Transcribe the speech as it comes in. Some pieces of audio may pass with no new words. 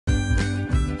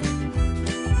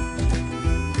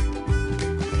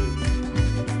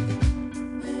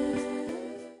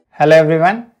Hello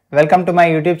everyone, welcome to my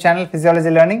YouTube channel Physiology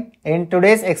Learning. In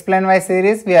today's Explain Why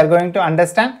series, we are going to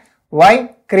understand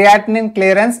why creatinine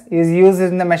clearance is used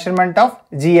in the measurement of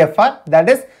GFR, that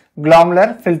is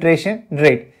glomerular filtration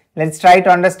rate. Let's try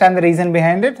to understand the reason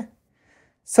behind it.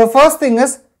 So first thing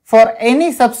is, for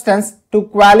any substance to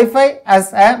qualify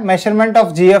as a measurement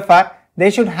of GFR,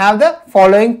 they should have the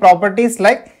following properties,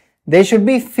 like they should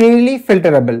be freely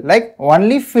filterable, like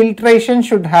only filtration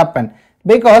should happen,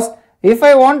 because if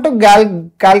I want to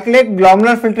calculate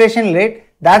glomerular filtration rate,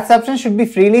 that substance should be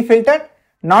freely filtered.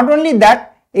 Not only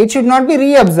that, it should not be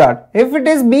reabsorbed. If it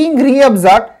is being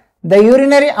reabsorbed, the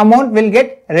urinary amount will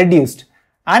get reduced,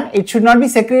 and it should not be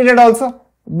secreted also,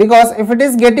 because if it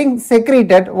is getting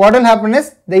secreted, what will happen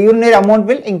is the urinary amount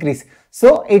will increase.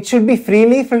 So it should be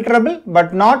freely filterable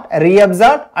but not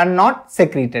reabsorbed and not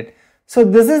secreted. So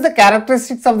this is the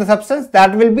characteristics of the substance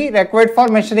that will be required for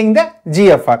measuring the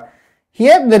GFR.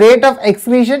 Here the rate of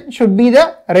excretion should be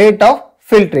the rate of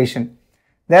filtration.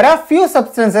 There are few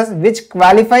substances which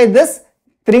qualify this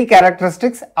three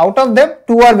characteristics. Out of them,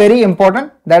 two are very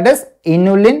important, that is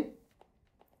Inulin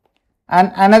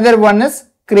and another one is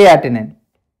Creatinine.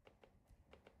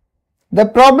 The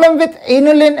problem with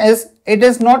Inulin is it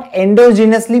is not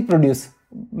endogenously produced,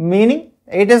 meaning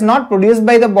it is not produced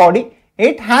by the body,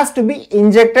 it has to be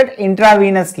injected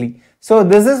intravenously. So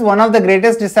this is one of the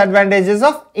greatest disadvantages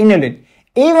of Inulin.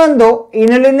 Even though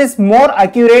Inulin is more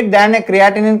accurate than a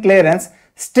creatinine clearance,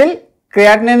 still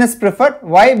creatinine is preferred.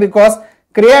 Why? Because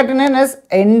creatinine is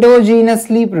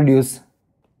endogenously produced.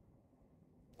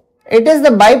 It is the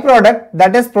byproduct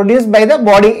that is produced by the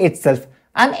body itself,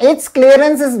 and its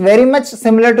clearance is very much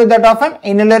similar to that of an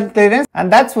inhaler clearance,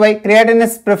 and that's why creatinine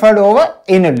is preferred over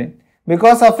Inulin,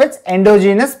 because of its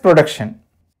endogenous production.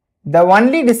 The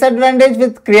only disadvantage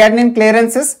with creatinine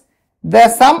clearance is there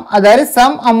is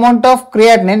some amount of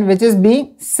creatinine which is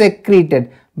being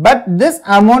secreted, but this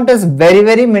amount is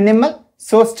very minimal.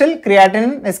 So still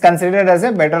creatinine is considered as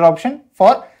a better option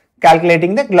for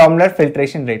calculating the glomerular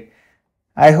filtration rate.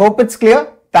 I hope it's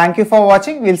clear. Thank you for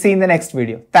watching. We'll see you in the next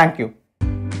video. Thank you.